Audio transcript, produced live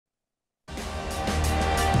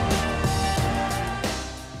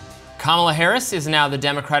Kamala Harris is now the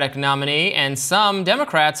Democratic nominee, and some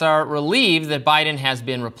Democrats are relieved that Biden has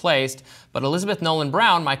been replaced. But Elizabeth Nolan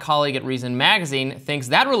Brown, my colleague at Reason magazine, thinks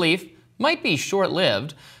that relief might be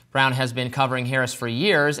short-lived. Brown has been covering Harris for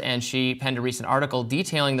years, and she penned a recent article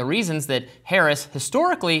detailing the reasons that Harris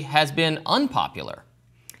historically has been unpopular.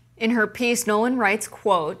 In her piece, Nolan writes,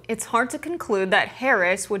 quote, "It's hard to conclude that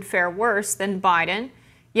Harris would fare worse than Biden.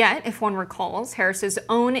 Yet, if one recalls Harris's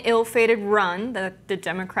own ill-fated run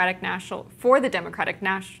for the Democratic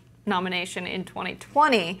nomination in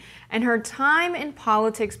 2020 and her time in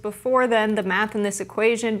politics before then, the math in this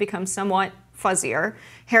equation becomes somewhat fuzzier.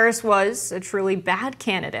 Harris was a truly bad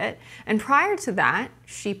candidate, and prior to that,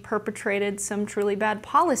 she perpetrated some truly bad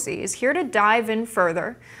policies." Here to dive in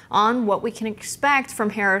further on what we can expect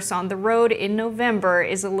from Harris on the road in November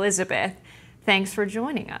is Elizabeth. Thanks for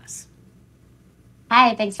joining us.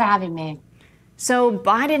 Hi, thanks for having me. So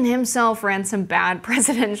Biden himself ran some bad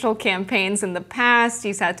presidential campaigns in the past.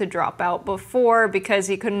 He's had to drop out before because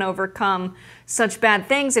he couldn't overcome such bad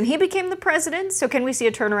things, and he became the president. So can we see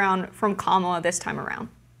a turnaround from Kamala this time around?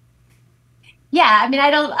 Yeah, I mean,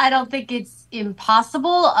 I don't think it's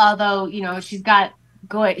impossible, although, she's got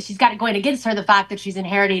it going against her, the fact that she's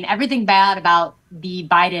inheriting everything bad about the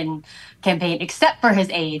Biden campaign, except for his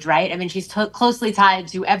age, right? I mean, she's closely tied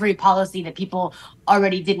to every policy that people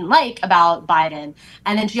already didn't like about Biden.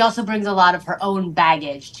 And then she also brings a lot of her own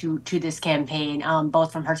baggage to this campaign,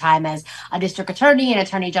 both from her time as a district attorney and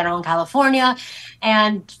attorney general in California,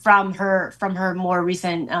 and from her more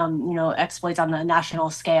recent, exploits on the national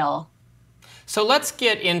scale. So let's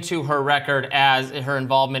get into her record as her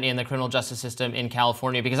involvement in the criminal justice system in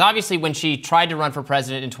California, because obviously when she tried to run for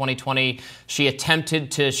president in 2020, she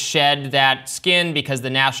attempted to shed that skin because the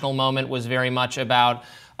national moment was very much about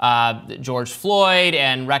George Floyd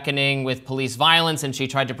and reckoning with police violence, and she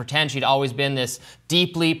tried to pretend she'd always been this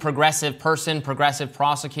deeply progressive person, progressive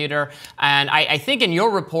prosecutor. And I think in your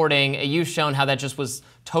reporting, you've shown how that just was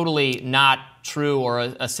totally not true or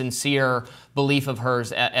a sincere belief of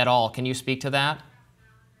hers at all. Can you speak to that?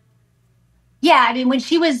 Yeah, I mean, when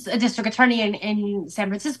she was a district attorney in San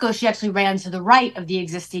Francisco, she actually ran to the right of the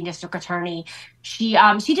existing district attorney. She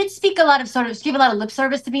did speak she gave a lot of lip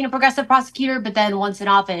service to being a progressive prosecutor, but then once in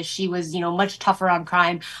office, she was, much tougher on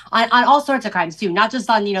crime, on all sorts of crimes too, not just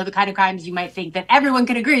on, the kind of crimes you might think that everyone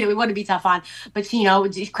can agree that we want to be tough on, but she,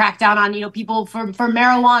 cracked down on, people for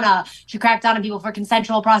marijuana. She cracked down on people for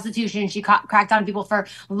consensual prostitution. She cracked down on people for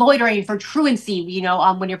loitering, for truancy,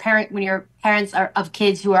 when your parents are of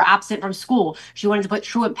kids who are absent from school. She wanted to put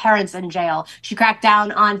truant parents in jail. She cracked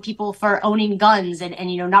down on people for owning guns and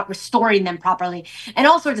not restoring them properly, and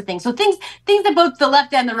all sorts of things. So things that both the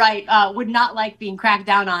left and the right would not like being cracked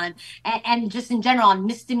down on, and just in general on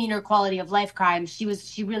misdemeanor quality of life crimes.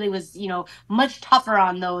 She really was much tougher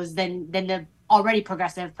on those than the already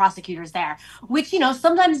progressive prosecutors there, which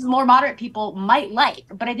sometimes more moderate people might like.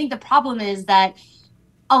 But I think the problem is that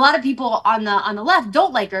a lot of people on the left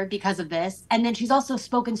don't like her because of this. And then she's also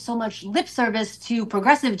spoken so much lip service to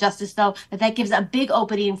progressive justice, though, that gives a big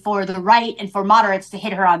opening for the right and for moderates to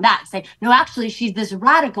hit her on that. Say, no, actually, she's this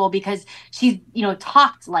radical because she's,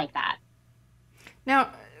 talked like that.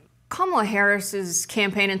 Now, Kamala Harris's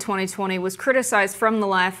campaign in 2020 was criticized from the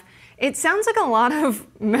left. It sounds like a lot of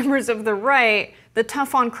members of the right, the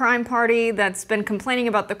tough on crime party that's been complaining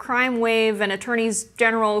about the crime wave and attorneys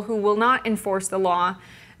general who will not enforce the law,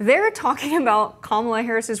 they're talking about Kamala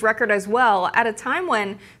Harris's record as well at a time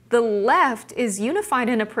when the left is unified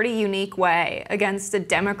in a pretty unique way against a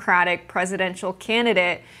Democratic presidential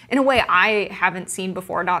candidate in a way I haven't seen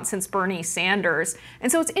before, not since Bernie Sanders.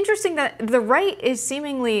 And so it's interesting that the right is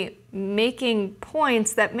seemingly making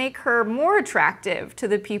points that make her more attractive to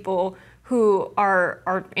the people who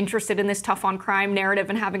are interested in this tough on crime narrative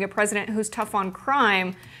and having a president who's tough on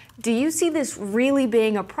crime. Do you see this really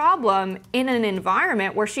being a problem in an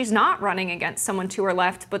environment where she's not running against someone to her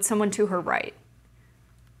left, but someone to her right?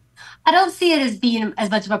 I don't see it as being as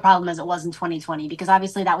much of a problem as it was in 2020, because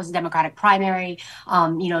obviously that was a Democratic primary.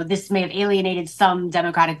 This may have alienated some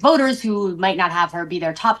Democratic voters who might not have her be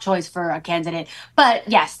their top choice for a candidate. But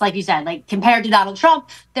yes, like you said, like compared to Donald Trump,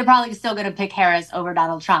 they're probably still going to pick Harris over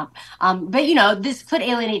Donald Trump. But this could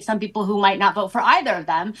alienate some people who might not vote for either of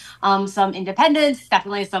them. Some independents,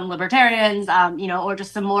 definitely some libertarians, or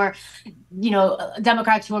just some more,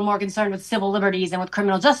 Democrats who are more concerned with civil liberties and with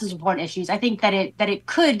criminal justice reform issues. I think that it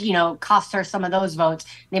could, cost her some of those votes.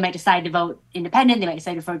 They might decide to vote independent. They might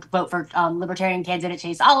decide to vote for libertarian candidate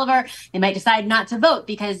Chase Oliver. They might decide not to vote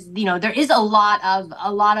because there is a lot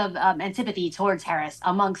of antipathy towards Harris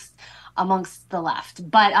amongst amongst the left.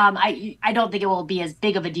 But I don't think it will be as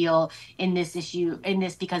big of a deal in this issue,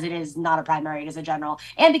 because it is not a primary, it is a general.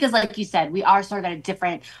 And because, like you said, we are sort of at a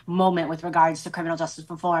different moment with regards to criminal justice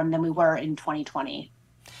reform than we were in 2020.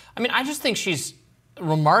 I mean, I just think she's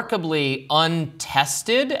remarkably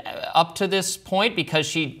untested up to this point because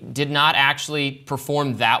she did not actually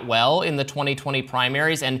perform that well in the 2020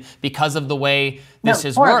 primaries. And because of the way this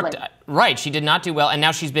has worked, right, she did not do well. And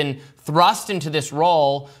now she's been thrust into this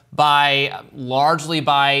role largely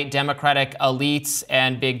by Democratic elites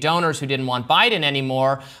and big donors who didn't want Biden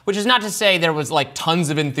anymore, which is not to say there was like tons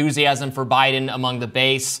of enthusiasm for Biden among the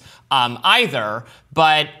base either.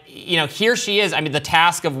 But, you know, here she is. I mean, the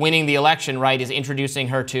task of winning the election, right, is introducing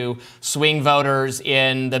her to swing voters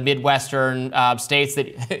in the Midwestern states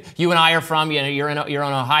that you and I are from. You know, you're in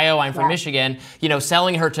Ohio, I'm from Michigan, you know,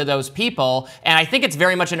 selling her to those people. And I think it's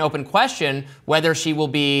very much an open question whether she will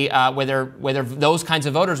be, whether those kinds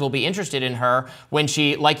of voters will be interested in her when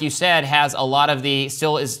she, like you said, has a lot of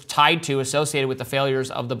still is tied to, associated with the failures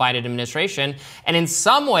of the Biden administration. And in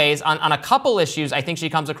some ways, on a couple issues, I think she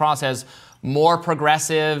comes across as more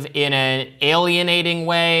progressive in an alienating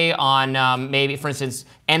way on maybe, for instance,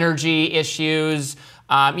 energy issues.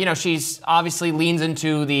 You know, she's obviously leans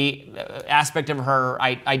into the aspect of her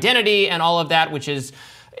identity and all of that, which is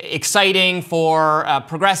exciting for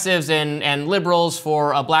progressives and liberals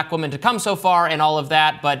for a black woman to come so far and all of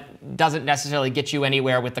that, but doesn't necessarily get you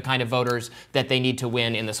anywhere with the kind of voters that they need to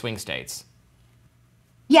win in the swing states.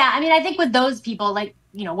 Yeah, I mean, I think with those people, like,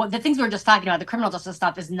 you know, what the things we were just talking about, the criminal justice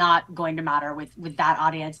stuff is not going to matter with that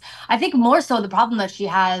audience. I think more so the problem that she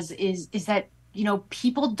has is that, you know,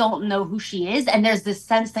 people don't know who she is. And there's this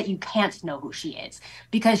sense that you can't know who she is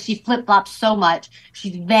because she flip-flops so much.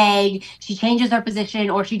 She's vague. She changes her position,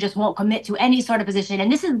 or she just won't commit to any sort of position. And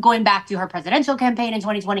this is going back to her presidential campaign in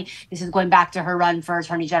 2020. This is going back to her run for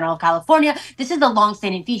Attorney General of California. This is the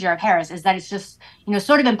longstanding feature of Harris, is that it's just, you know,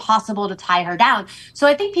 sort of impossible to tie her down. So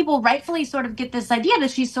I think people rightfully sort of get this idea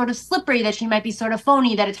that she's sort of slippery, that she might be sort of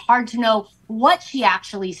phony, that it's hard to know what she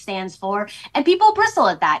actually stands for. And people bristle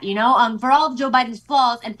at that, you know, for all of Joe Biden's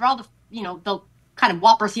flaws and for all the, you know, the kind of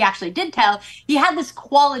whoppers he actually did tell, he had this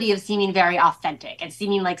quality of seeming very authentic and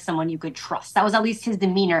seeming like someone you could trust. That was at least his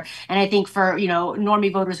demeanor. And I think for, you know,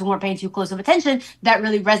 normie voters who weren't paying too close of attention, that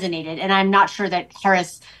really resonated. And I'm not sure that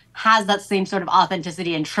Harris has that same sort of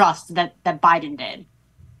authenticity and trust that Biden did.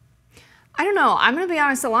 I don't know. I'm going to be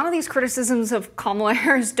honest. A lot of these criticisms of Kamala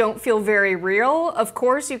Harris don't feel very real. Of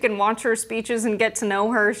course, you can watch her speeches and get to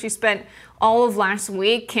know her. She spent all of last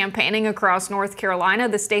week campaigning across North Carolina,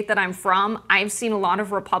 the state that I'm from. I've seen a lot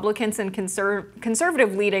of Republicans and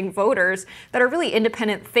conservative leading voters that are really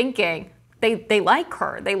independent thinking. They like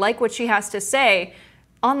her. They like what she has to say.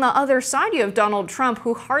 On the other side, you have Donald Trump,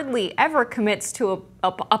 who hardly ever commits to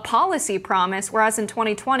a policy promise, whereas in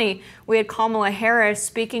 2020, we had Kamala Harris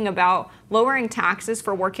speaking about lowering taxes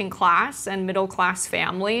for working class and middle class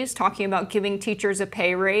families, talking about giving teachers a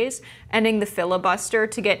pay raise, ending the filibuster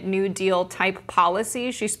to get New Deal type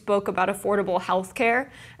policies. She spoke about affordable health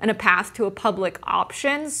care and a path to a public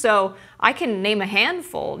option. So I can name a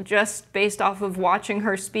handful just based off of watching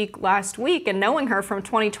her speak last week and knowing her from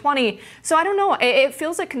 2020. So I don't know. It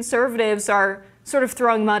feels like conservatives are sort of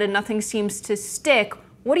throwing mud and nothing seems to stick.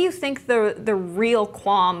 What do you think the real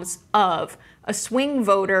qualms of a swing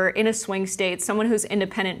voter in a swing state, someone who's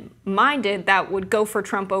independent-minded, that would go for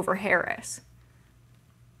Trump over Harris?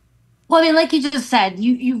 Well, I mean, like you just said,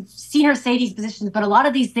 you've seen her say these positions, but a lot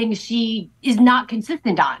of these things she is not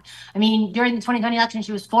consistent on. I mean, during the 2020 election,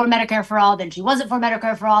 she was for Medicare for all, then she wasn't for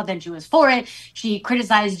Medicare for all, then she was for it. She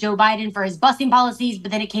criticized Joe Biden for his busing policies,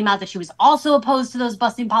 but then it came out that she was also opposed to those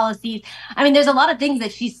busing policies. I mean, there's a lot of things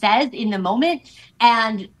that she says in the moment,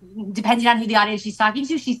 and depending on who the audience she's talking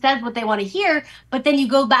to, she says what they want to hear, but then you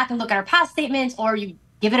go back and look at her past statements, or you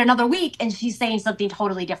give it another week and she's saying something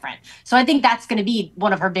totally different. So I think that's going to be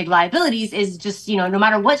one of her big liabilities, is just, you know, no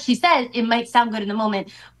matter what she says, it might sound good in the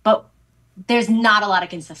moment, but there's not a lot of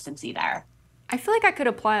consistency there. I feel like I could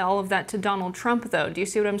apply all of that to Donald Trump, though. Do you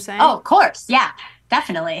see what I'm saying? Oh, of course. Yeah,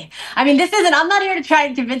 definitely. I mean, I'm not here to try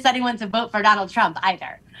and convince anyone to vote for Donald Trump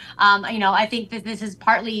either. You know, I think that this is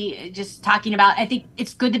partly just talking about, I think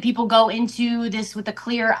it's good that people go into this with a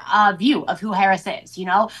clear view of who Harris is. You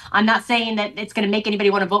know, I'm not saying that it's going to make anybody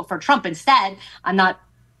want to vote for Trump instead. I'm not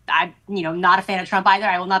a fan of Trump either.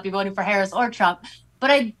 I will not be voting for Harris or Trump. But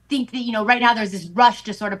I think that, you know, right now there's this rush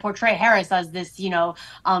to sort of portray Harris as this, you know,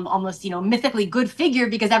 almost, you know, mythically good figure,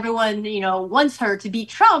 because everyone, you know, wants her to beat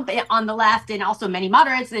Trump on the left, and also many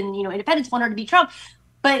moderates and, you know, independents want her to beat Trump.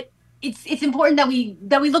 But it's important that we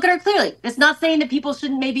look at her clearly. It's not saying that people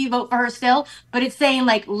shouldn't maybe vote for her still, but it's saying,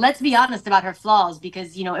 like, let's be honest about her flaws,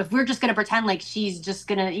 because, you know, if we're just going to pretend like she's just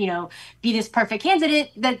going to, you know, be this perfect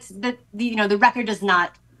candidate, the record does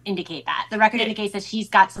not indicate that. The record indicates that she's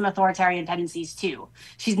got some authoritarian tendencies too.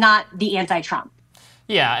 She's not the anti-Trump.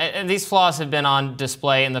 Yeah, and these flaws have been on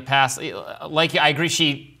display in the past. Like, I agree,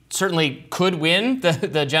 she certainly could win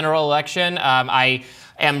the general election. I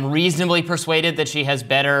am reasonably persuaded that she has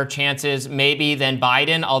better chances maybe than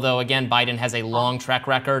Biden, although, again, Biden has a long track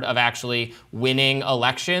record of actually winning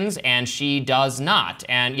elections, and she does not.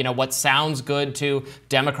 And, you know, what sounds good to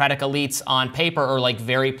Democratic elites on paper, or like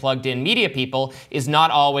very plugged-in media people, is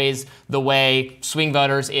not always the way swing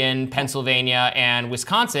voters in Pennsylvania and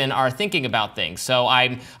Wisconsin are thinking about things. So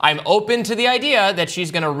I'm open to the idea that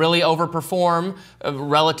she's going to really overperform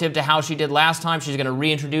relative to how she did last time. She's going to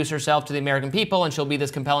reintroduce herself to the American people, and she'll be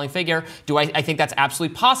this compelling figure. I think that's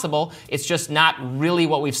absolutely possible. It's just not really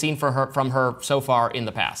what we've seen from her so far in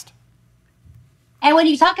the past. And when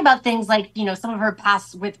you talk about things like, you know, some of her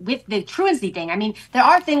past with the truancy thing, I mean, there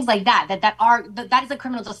are things like that is a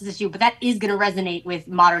criminal justice issue, but that is going to resonate with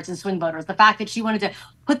moderates and swing voters. The fact that she wanted to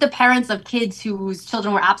put the parents of kids whose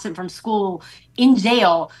children were absent from school in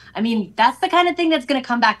jail, I mean, that's the kind of thing that's going to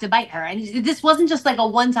come back to bite her. And this wasn't just like a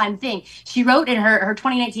one-time thing. She wrote in her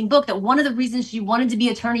 2019 book that one of the reasons she wanted to be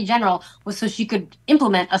attorney general was so she could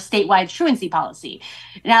implement a statewide truancy policy.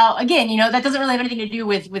 Now, again, you know, that doesn't really have anything to do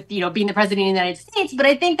with you know, being the president of the United States, but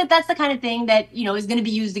I think that that's the kind of thing that, you know, is going to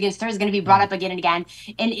be used against her, is going to be brought up again and again,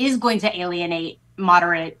 and is going to alienate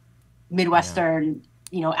moderate, Midwestern,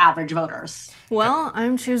 you know, average voters. Well,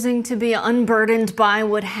 I'm choosing to be unburdened by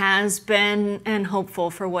what has been and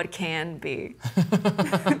hopeful for what can be.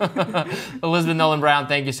 Elizabeth Nolan Brown,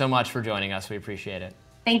 thank you so much for joining us. We appreciate it.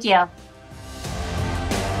 Thank you.